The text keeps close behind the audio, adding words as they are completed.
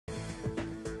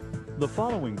The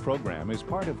following program is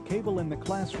part of Cable in the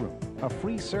Classroom, a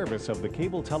free service of the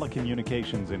cable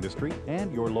telecommunications industry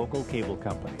and your local cable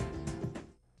company.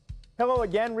 Hello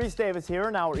again, Reese Davis here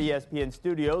in our ESPN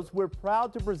studios. We're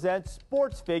proud to present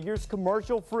SportsFigures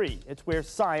commercial-free. It's where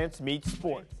science meets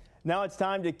sports. Now it's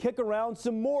time to kick around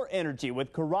some more energy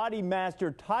with karate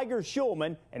master Tiger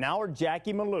Schulman and our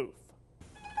Jacqui Malouf.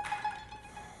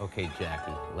 Okay,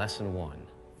 Jacqui, lesson 1.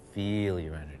 Feel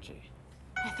your energy.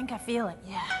 I think I feel it,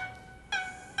 yeah.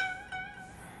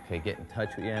 Okay, get in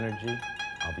touch with your energy.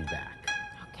 I'll be back.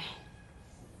 Okay.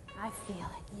 I feel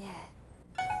it, yeah.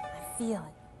 I feel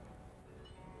it.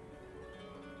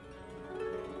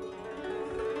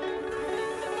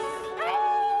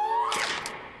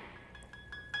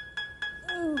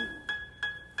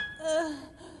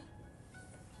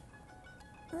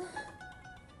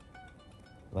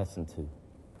 Lesson 2.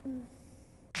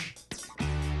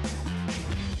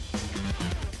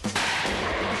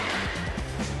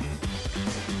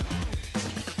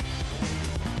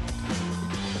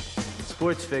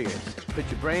 SportsFigures. Put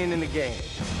your brain in the game.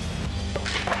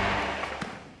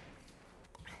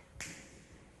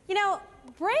 You know,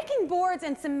 breaking boards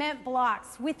and cement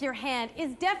blocks with your hand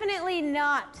is definitely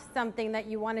not something that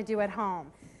you want to do at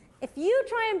home. If you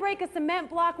try and break a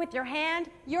cement block with your hand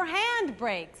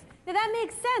breaks. Now that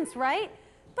makes sense, right?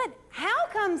 But how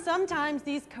come sometimes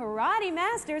these karate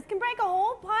masters can break a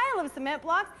whole pile of cement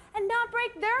blocks and not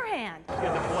break their hand?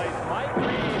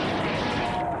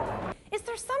 Is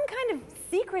there some kind of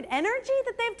secret energy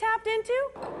that they've tapped into?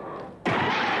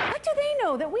 What do they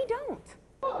know that we don't?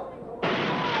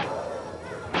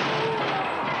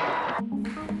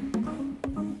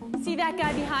 See that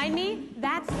guy behind me?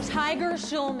 That's Tiger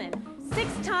Schulman,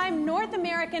 6-time North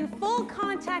American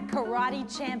full-contact karate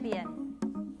champion.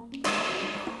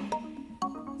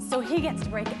 So he gets to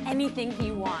break anything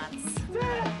he wants.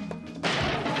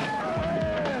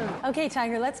 Okay,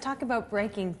 Tiger, let's talk about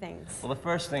breaking things. Well, the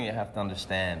first thing you have to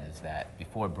understand is that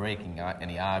before breaking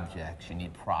any objects, you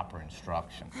need proper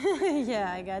instruction.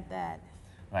 Yeah, I got that.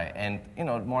 Right, and, you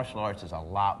know, martial arts is a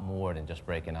lot more than just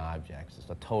breaking objects.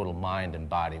 It's a total mind and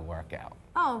body workout.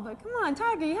 Oh, but come on,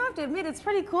 Tiger, you have to admit it's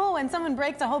pretty cool when someone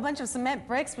breaks a whole bunch of cement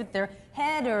bricks with their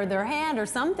head or their hand or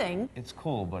something. It's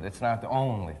cool, but it's not the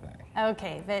only thing.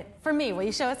 Okay, but for me, will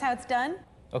you show us how it's done?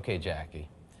 Okay, Jacqui,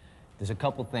 there's a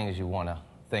couple things you want to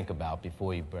think about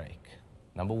before you break.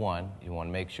 Number 1, you want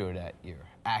to make sure that you're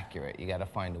accurate. You got to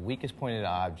find the weakest point of the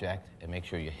object and make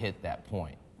sure you hit that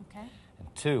point. Okay.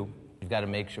 And 2, you've got to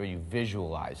make sure you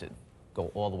visualize it,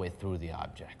 go all the way through the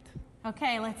object.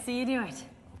 Okay, let's see you do it.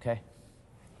 Okay?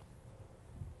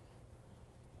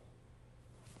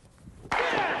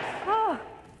 Oh.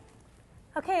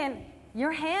 Okay, and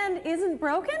your hand isn't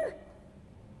broken?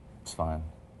 It's fine.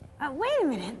 Wait a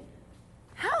minute.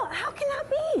 How can that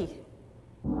be?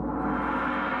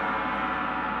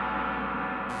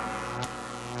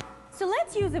 So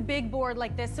let's use a big board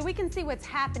like this so we can see what's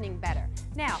happening better.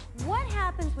 Now, what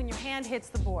happens when your hand hits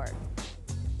the board?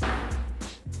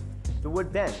 The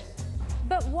wood bends.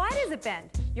 But why does it bend?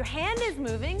 Your hand is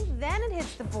moving, then it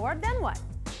hits the board, then what?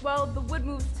 Well, the wood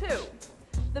moves too.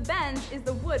 The bend is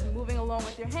the wood moving along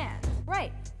with your hand.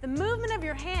 Right. The movement of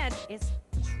your hand is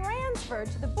transferred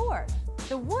to the board.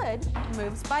 The wood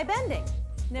moves by bending.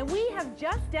 Now, we have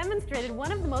just demonstrated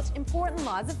one of the most important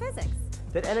laws of physics.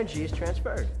 That energy is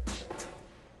transferred.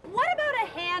 What about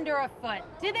a hand or a foot?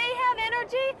 Do they have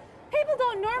energy? People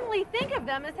don't normally think of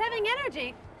them as having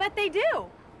energy, but they do.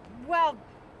 Well,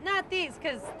 not these,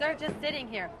 because they're just sitting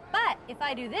here. But if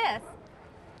I do this...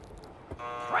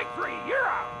 Strike 3, you're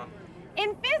out!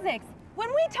 In physics, when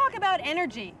we talk about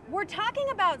energy, we're talking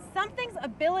about something's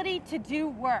ability to do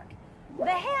work.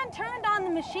 The hand turned on the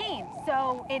machine,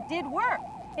 so it did work.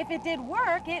 If it did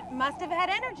work, it must have had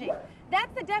energy.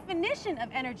 That's the definition of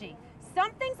energy.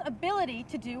 Something's ability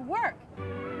to do work.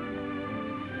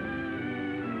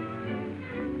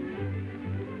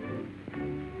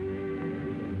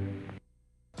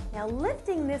 Now,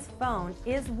 lifting this phone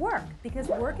is work because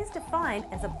work is defined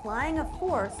as applying a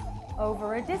force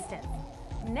over a distance.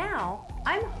 Now,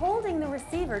 I'm holding the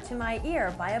receiver to my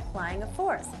ear by applying a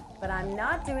force, but I'm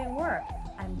not doing work.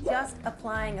 I'm just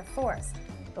applying a force.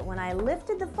 But when I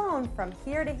lifted the phone from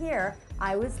here to here,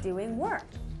 I was doing work.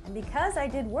 And because I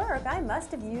did work, I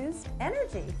must have used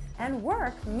energy. And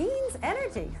work means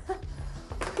energy.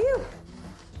 Phew,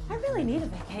 I really need a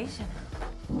vacation.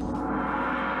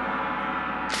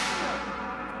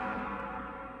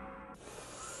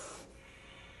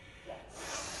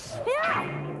 Yeah!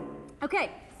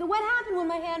 Okay, so what happened when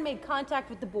my hand made contact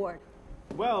with the board?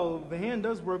 Well, the hand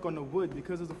does work on the wood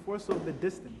because there's a force over the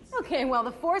distance. Okay, well,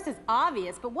 the force is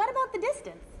obvious, but what about the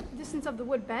distance? Distance of the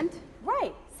wood bent?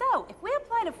 Right. So, if we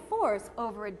applied a force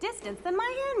over a distance, then my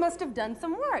hand must have done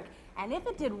some work. And if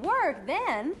it did work,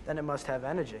 then... Then it must have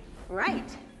energy.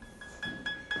 Right.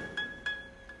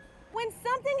 When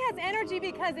something has energy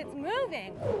because it's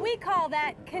moving, we call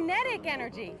that kinetic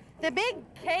energy, the big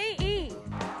K-E.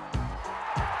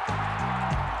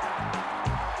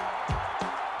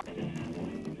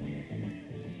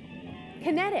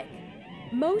 Kinetic,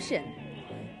 motion.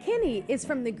 Kine is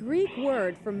from the Greek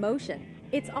word for motion.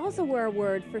 It's also where a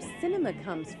word for cinema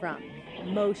comes from.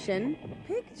 Motion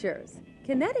pictures,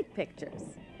 kinetic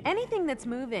pictures. Anything that's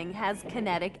moving has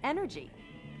kinetic energy.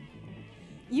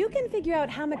 You can figure out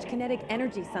how much kinetic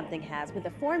energy something has with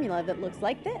a formula that looks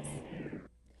like this.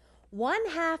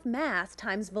 1/2 mass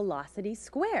times velocity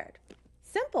squared.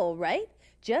 Simple, right?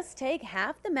 Just take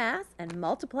half the mass and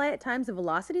multiply it times the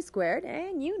velocity squared,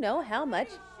 and you know how much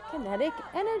kinetic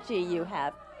energy you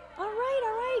have. All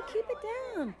right, keep it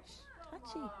down.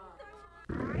 Touchy.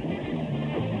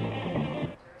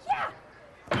 Yeah!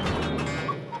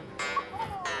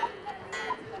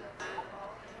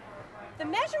 The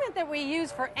measurement that we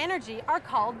use for energy are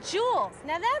called joules.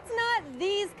 Now that's not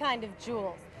these kind of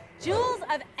joules. Joules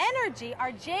of energy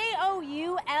are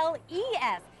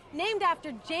J-O-U-L-E-S, named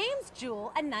after James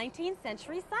Joule, a 19th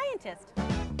century scientist.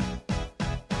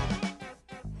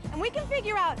 And we can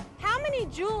figure out how many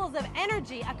joules of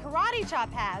energy a karate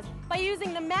chop has by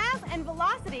using the mass and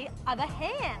velocity of a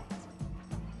hand.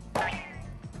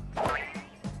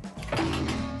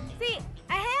 See,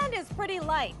 a hand is pretty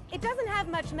light. It doesn't have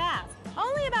much mass,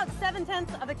 only about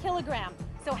 7/10 of a kilogram.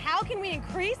 So how can we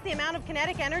increase the amount of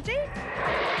kinetic energy?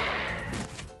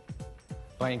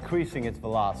 By increasing its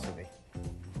velocity.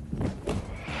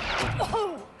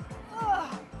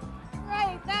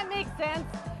 Right, that makes sense.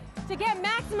 To get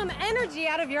maximum energy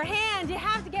out of your hand, you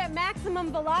have to get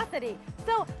maximum velocity.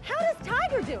 So how does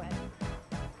Tiger do it?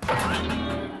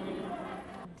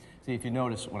 See, if you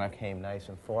notice, when I came nice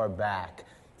and far back,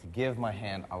 to give my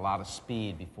hand a lot of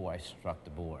speed before I struck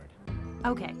the board.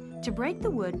 Okay, to break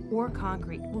the wood or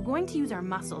concrete, we're going to use our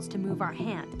muscles to move our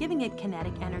hand, giving it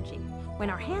kinetic energy. When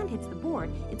our hand hits the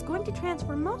board, it's going to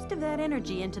transfer most of that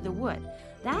energy into the wood.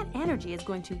 That energy is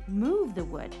going to move the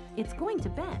wood. It's going to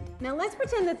bend. Now let's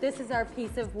pretend that this is our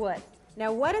piece of wood.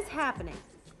 Now what is happening?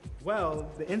 Well,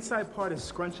 the inside part is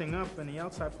scrunching up and the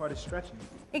outside part is stretching.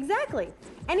 Exactly.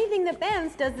 Anything that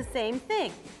bends does the same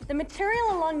thing. The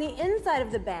material along the inside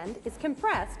of the bend is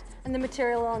compressed, and the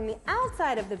material along the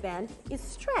outside of the bend is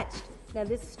stretched. Now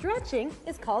this stretching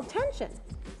is called tension.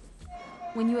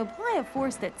 When you apply a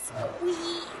force that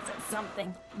squeezes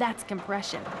something, that's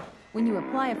compression. When you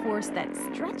apply a force that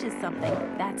stretches something,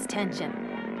 that's tension.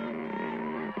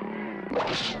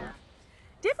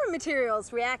 Different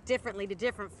materials react differently to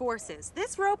different forces.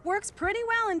 This rope works pretty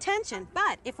well in tension,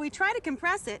 but if we try to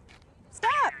compress it,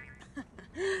 stop!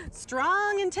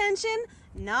 Strong in tension,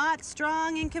 not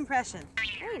strong in compression.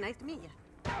 Hey, nice to meet you.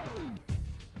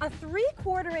 A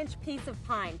 3/4 inch piece of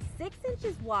pine, 6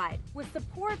 inches wide, with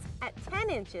supports at 10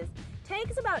 inches,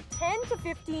 takes about 10 to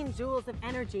 15 joules of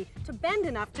energy to bend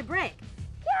enough to break.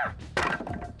 Yeah!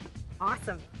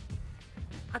 Awesome.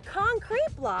 A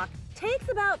concrete block takes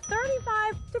about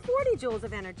 35 to 40 joules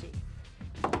of energy.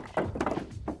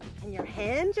 Can your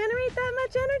hand generate that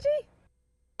much energy?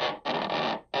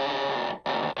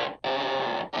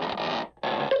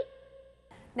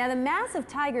 Now the mass of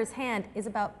Tiger's hand is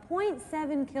about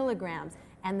 0.7 kilograms,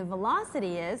 and the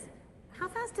velocity is, how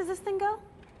fast does this thing go?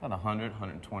 About 100,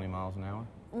 120 miles an hour.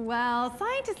 Well,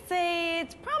 scientists say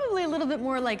it's probably a little bit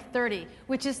more like 30,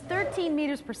 which is 13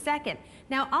 meters per second.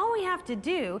 Now, all we have to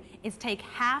do is take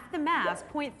half the mass,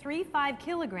 0.35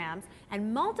 kilograms,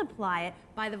 and multiply it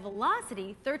by the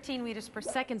velocity, 13 meters per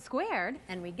second squared,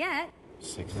 and we get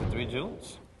 63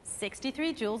 joules.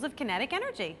 63 joules of kinetic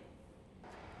energy.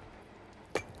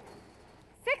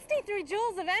 63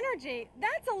 joules of energy,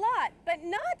 that's a lot, but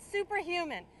not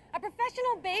superhuman. A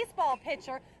professional baseball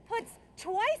pitcher puts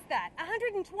twice that,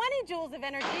 120 joules of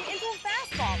energy, into a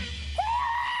fastball.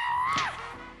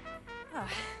 Oh.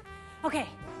 Okay,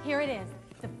 here it is.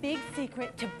 The big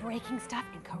secret to breaking stuff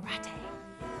in karate.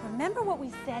 Remember what we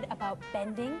said about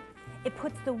bending? It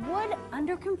puts the wood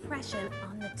under compression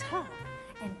on the top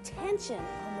and tension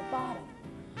on the bottom.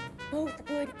 Both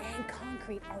wood and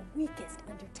concrete are weakest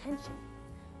under tension.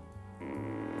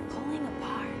 Pulling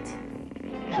apart.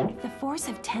 The force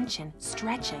of tension,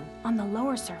 stretching, on the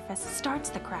lower surface starts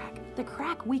the crack. The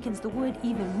crack weakens the wood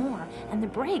even more, and the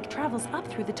break travels up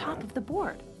through the top of the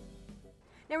board.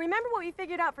 Now remember what we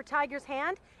figured out for Tiger's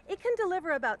hand? It can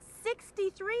deliver about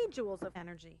 63 joules of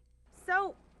energy.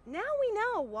 So Now we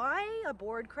know why a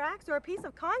board cracks or a piece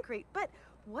of concrete, but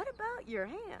what about your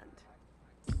hand?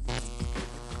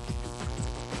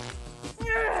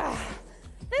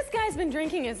 This guy's been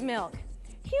drinking his milk.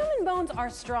 Human bones are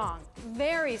strong,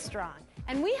 very strong.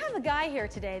 And we have a guy here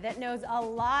today that knows a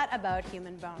lot about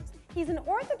human bones. He's an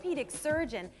orthopedic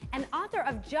surgeon and author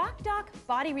of JOCK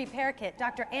Body Repair Kit,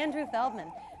 Dr. Andrew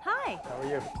Feldman. Hi. How are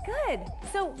you? Good.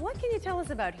 So what can you tell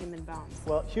us about human bones?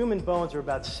 Well, human bones are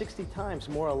about 60 times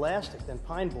more elastic than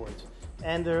pine boards,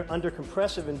 and they're under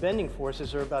compressive and bending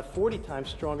forces are about 40 times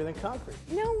stronger than concrete.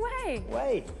 No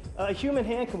way. A human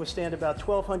hand can withstand about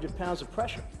 1,200 pounds of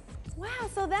pressure. Wow,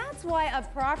 so that's why a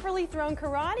properly thrown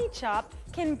karate chop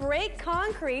can break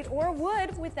concrete or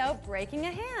wood without breaking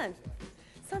a hand.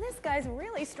 So this guy's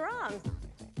really strong.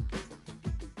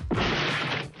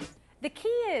 The key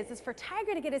is for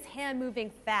Tiger to get his hand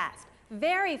moving fast,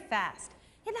 very fast.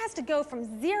 It has to go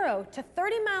from 0 to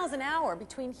 30 miles an hour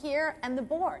between here and the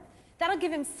board. That'll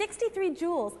give him 63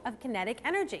 joules of kinetic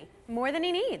energy, more than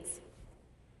he needs.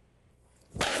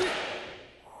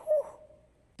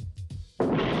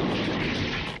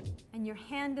 And your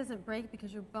hand doesn't break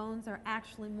because your bones are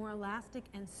actually more elastic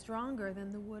and stronger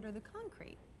than the wood or the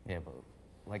concrete. Yeah, but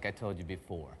like I told you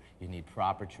before, you need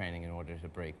proper training in order to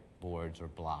break boards or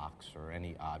blocks or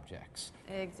any objects.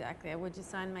 Exactly. Would you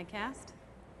sign my cast?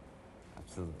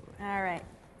 Absolutely. All right.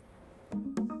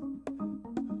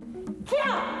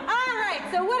 Yeah! All right,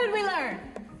 so what did we learn?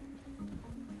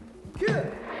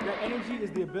 Good. That energy is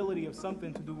the ability of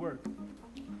something to do work.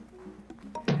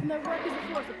 And that work is a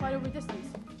force applied over distance.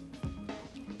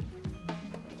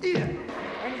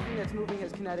 Anything that's moving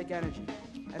has kinetic energy,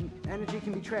 and energy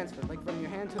can be transferred, like from your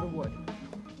hand to the wood.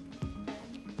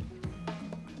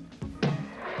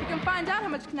 You can find out how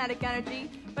much kinetic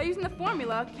energy by using the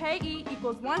formula KE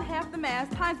equals 1/2 the mass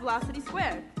times velocity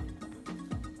squared.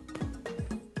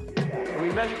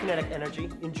 We measure kinetic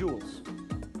energy in joules.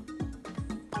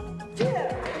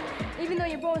 Even though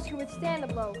your bones can withstand the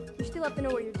blow, you still have to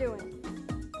know what you're doing.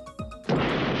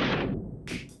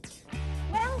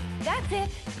 Well, that's it.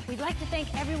 We'd like to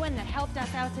thank everyone that helped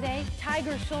us out today.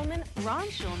 Tiger Schulman, Ron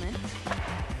Schulman,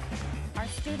 our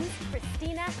students,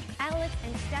 Christina, Alice,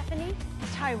 and Stephanie,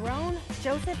 Tyrone,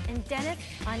 Joseph, and Dennis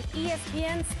on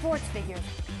ESPN SportsFigures,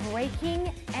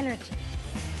 Breaking Energy.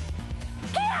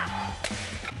 Yeah!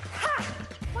 Ha!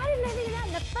 Why didn't I think of that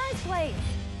in the first place?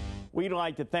 We'd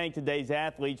like to thank today's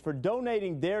athletes for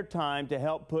donating their time to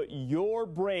help put your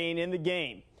brain in the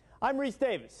game. I'm Reese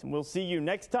Davis, and we'll see you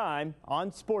next time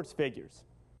on SportsFigures.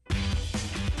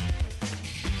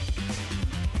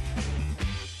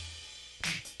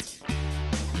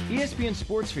 ESPN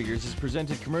SportsFigures is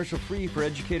presented commercial-free for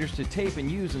educators to tape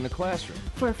and use in the classroom.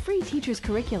 For a free teacher's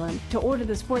curriculum, to order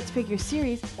the SportsFigures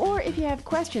series, or if you have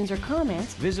questions or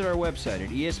comments, visit our website at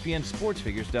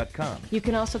espnsportsfigures.com. You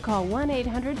can also call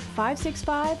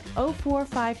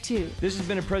 1-800-565-0452. This has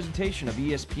been a presentation of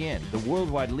ESPN, the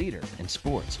worldwide leader in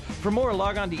sports. For more,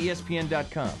 log on to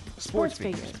espn.com.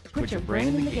 SportsFigures. Put your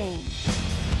brain in the game.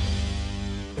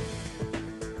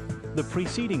 The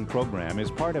preceding program is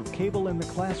part of Cable in the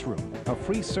Classroom, a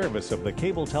free service of the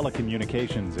cable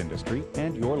telecommunications industry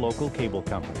and your local cable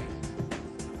company.